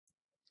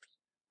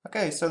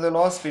Okay, so the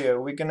last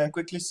video, we're going to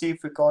quickly see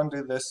if we can't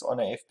do this on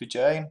a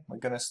FPGA. We're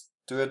going to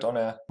do it on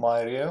a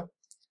IIR.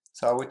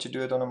 So how would you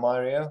do it on a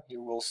IIR?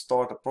 You will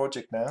start a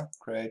project now,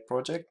 create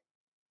project.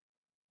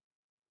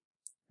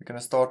 We're going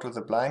to start with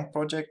a blank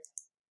project.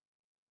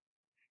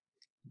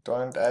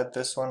 Don't add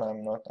this one,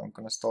 I'm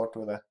going to start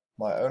with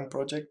my own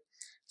project.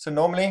 So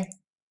normally,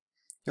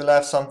 you'll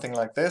have something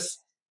like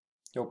this,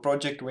 your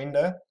project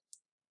window.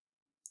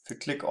 If you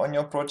click on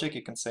your project,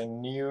 you can say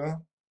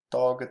new,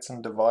 targets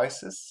and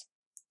devices.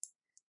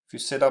 If you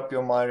set up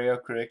your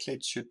IIR correctly,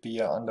 it should be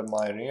under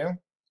IIR.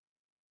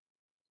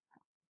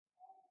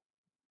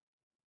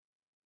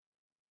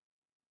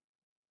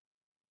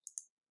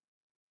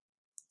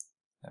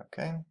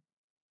 Okay.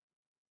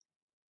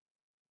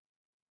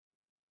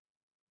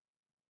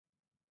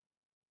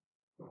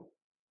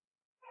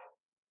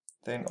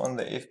 Then on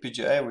the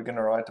FPGA, we're going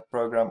to write a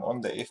program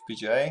on the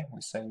FPGA. We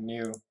say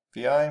new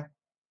VI.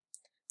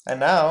 And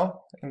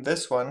now, in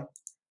this one,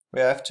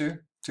 we have to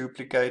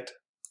duplicate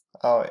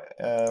our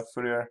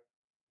Fourier.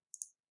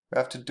 We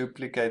have to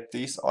duplicate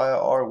these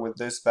IIR with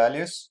these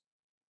values.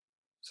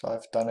 So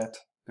I've done it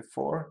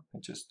before. I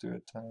just do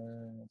it.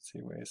 Let's see,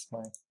 where's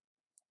my...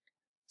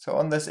 So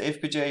on this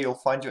FPGA, you'll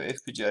find your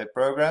FPGA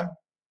program.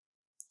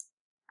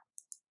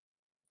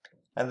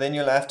 And then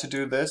you'll have to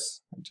do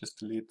this. I'll just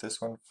delete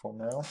this one for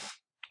now.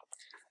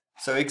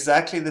 So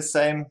exactly the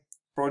same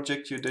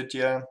project you did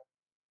here,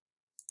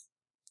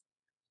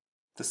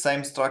 the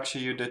same structure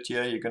you did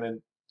here, you're going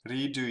to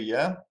redo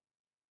here.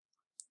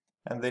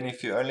 And then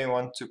if you only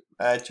want to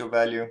add your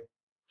value,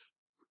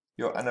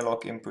 your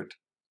analog input,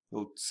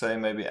 you'll say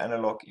maybe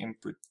analog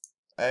input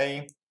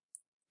A,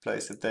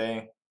 place it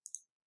there,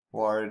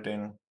 wire it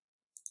in,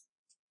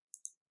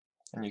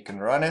 and you can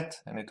run it,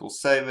 and it will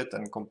save it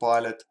and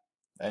compile it,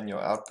 and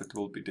your output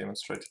will be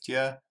demonstrated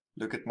here.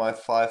 Look at my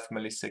 5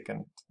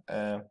 millisecond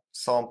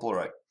sample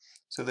rate.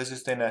 So this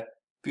is then a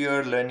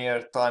pure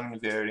linear time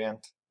invariant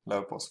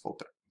low pass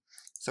filter.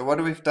 So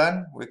what we've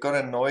done, we've got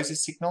a noisy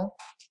signal.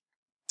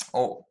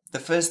 Oh, the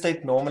first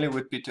step normally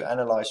would be to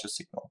analyze your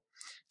signal.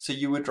 So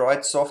you would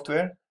write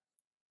software,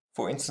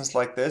 for instance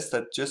like this,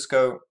 that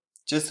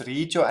just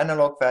read your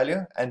analog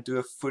value and do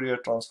a Fourier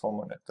transform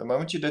on it. The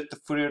moment you did the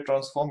Fourier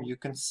transform, you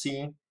can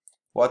see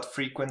what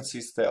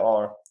frequencies there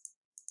are.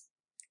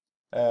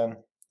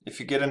 If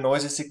you get a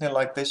noisy signal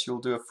like this, you'll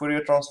do a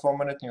Fourier transform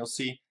on it and you'll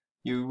see,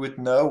 you would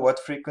know what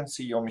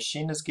frequency your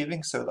machine is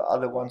giving, so the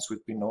other ones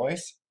would be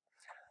noise.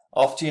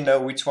 After you know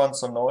which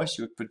ones are noise,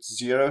 you would put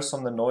zeros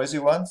on the noisy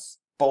ones,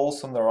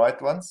 poles on the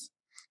right ones.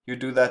 You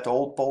do that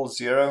whole pole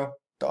zero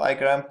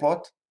diagram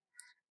plot.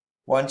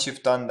 Once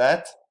you've done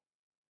that,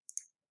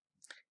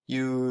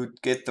 you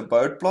get the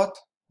Bode plot.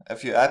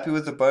 If you're happy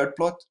with the Bode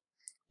plot,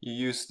 you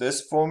use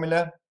this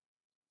formula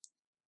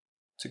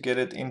to get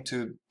it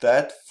into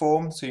that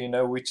form, so you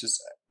know which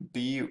is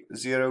B0,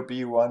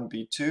 B1,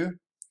 B2.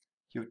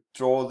 You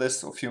draw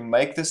this, or if you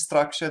make this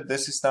structure,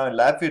 this is now in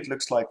Labview, it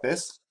looks like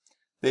this.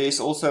 There is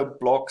also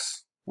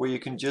blocks where you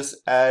can just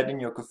add in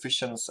your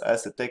coefficients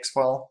as a text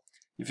file.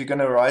 If you're going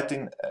to write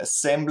in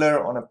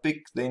assembler on a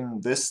PIC,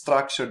 then this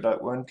structure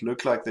that won't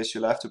look like this.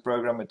 You'll have to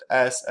program it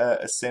as an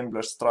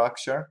assembler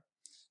structure.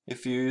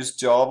 If you use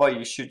Java,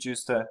 you should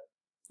use the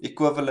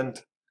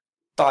equivalent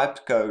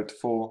typed code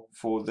for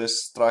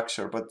this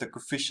structure, but the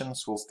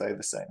coefficients will stay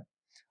the same.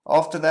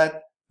 After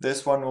that,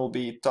 this one will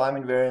be time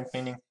invariant,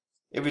 meaning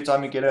every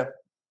time you get a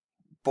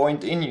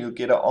point in, you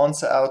get an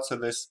answer out, so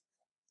there's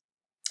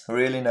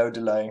really no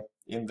delay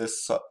in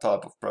this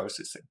type of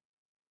processing.